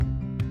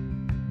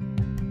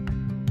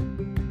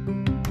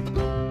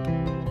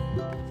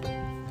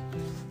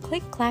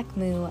Click Clack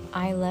Moo,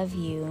 I Love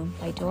You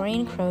by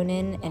Dorian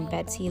Cronin and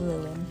Betsy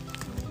Lewin.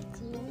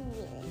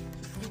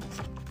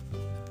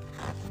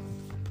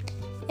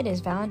 It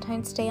is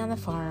Valentine's Day on the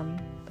farm,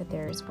 but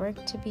there is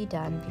work to be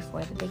done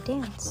before the big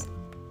dance.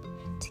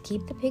 To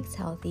keep the pigs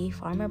healthy,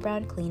 Farmer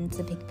Brown cleans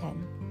the pig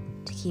pen.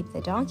 To keep the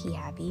donkey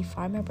happy,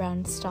 Farmer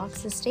Brown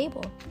stocks the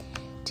stable.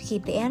 To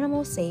keep the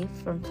animals safe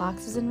from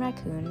foxes and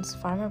raccoons,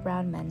 Farmer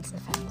Brown mends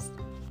the fence.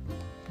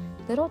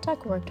 Little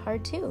Duck worked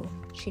hard too.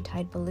 She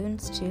tied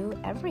balloons to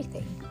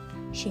everything.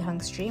 She hung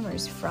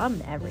streamers from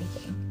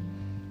everything.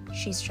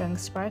 She strung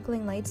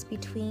sparkling lights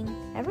between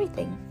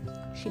everything.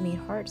 She made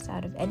hearts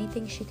out of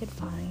anything she could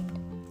find.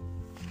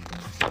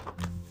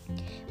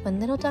 When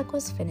Little Duck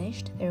was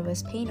finished, there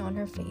was paint on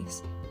her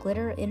face,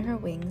 glitter in her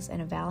wings,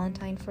 and a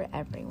valentine for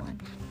everyone.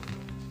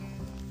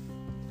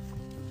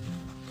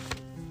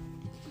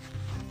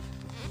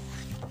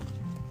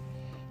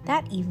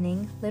 That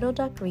evening, Little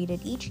Duck greeted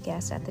each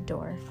guest at the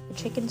door. The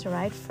chickens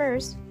arrived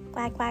first.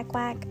 Quack, quack,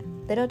 quack.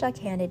 Little Duck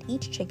handed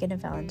each chicken a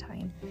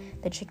valentine.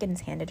 The chickens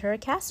handed her a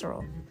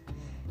casserole.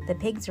 The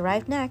pigs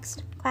arrived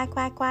next. Quack,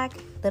 quack, quack.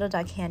 Little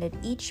Duck handed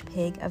each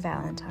pig a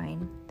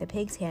valentine. The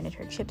pigs handed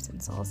her chips and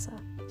salsa.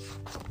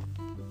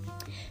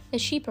 The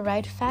sheep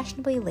arrived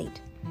fashionably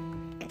late.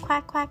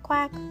 Quack, quack,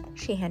 quack.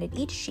 She handed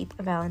each sheep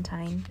a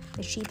valentine.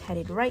 The sheep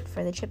headed right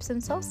for the chips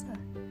and salsa.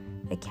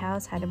 The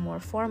cows had a more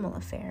formal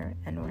affair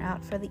and were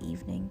out for the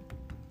evening.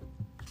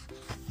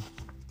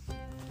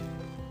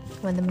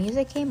 When the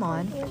music came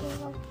on,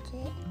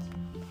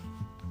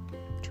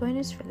 join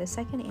us for the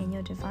second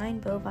annual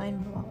Divine Bovine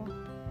Ball.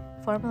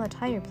 Formal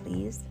attire,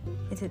 please.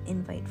 It's an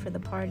invite for the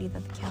party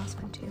that the cows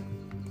went to.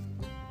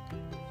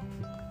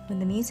 When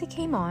the music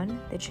came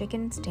on, the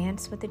chickens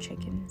danced with the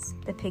chickens,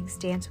 the pigs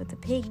danced with the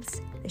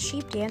pigs, the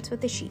sheep danced with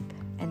the sheep,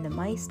 and the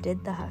mice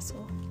did the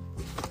hustle.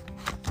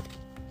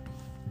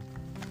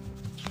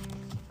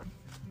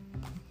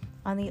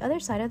 On the other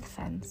side of the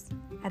fence,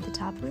 at the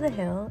top of the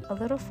hill, a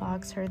little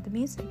fox heard the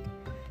music.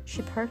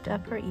 She perked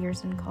up her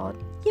ears and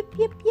called, "Yip,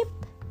 yip, yip."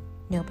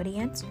 Nobody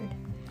answered,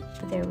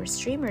 but there were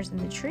streamers in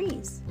the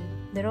trees.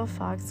 Little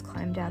Fox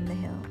climbed down the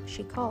hill.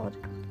 She called,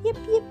 "Yip,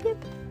 yip,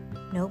 yip."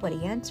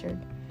 Nobody answered,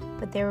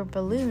 but there were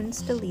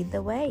balloons to lead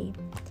the way.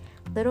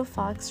 Little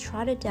Fox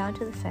trotted down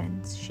to the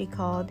fence. She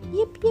called,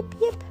 "Yip, yip,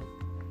 yip."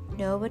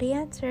 Nobody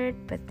answered,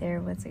 but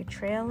there was a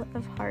trail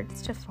of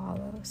hearts to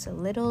follow, so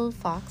Little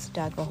Fox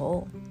dug a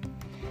hole.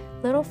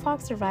 Little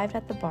Fox arrived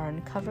at the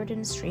barn, covered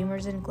in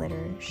streamers and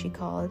glitter. She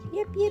called,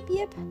 "Yip, yip,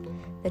 yip."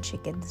 The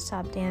chickens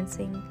stopped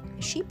dancing,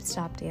 the sheep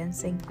stopped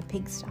dancing, the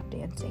pigs stopped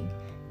dancing.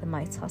 The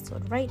mice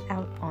hustled right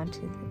out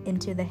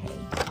into the hay.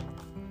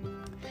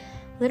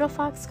 Little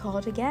Fox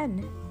called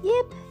again,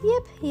 "Yip,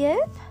 yip,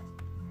 yip."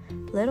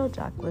 Little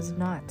Duck was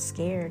not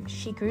scared.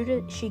 She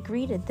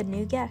greeted the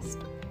new guest.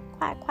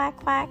 Quack, quack,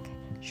 quack.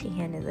 She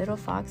handed Little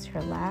Fox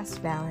her last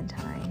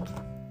valentine.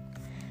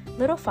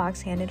 Little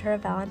Fox handed her a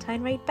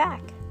valentine right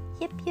back.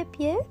 Yip, yip,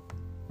 yip.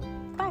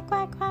 Quack,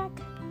 quack, quack.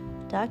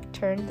 Duck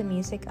turned the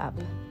music up.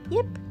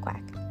 Yip,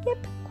 quack,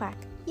 yip, quack,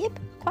 yip,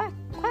 quack,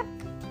 quack.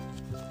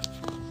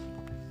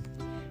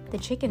 The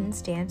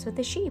chickens danced with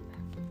the sheep.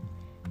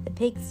 The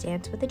pigs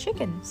danced with the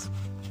chickens.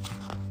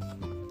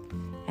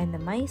 And the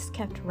mice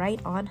kept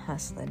right on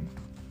hustling.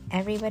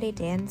 Everybody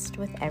danced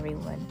with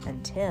everyone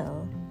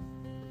until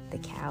the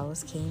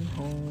cows came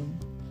home.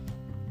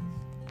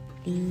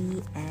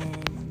 The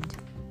end.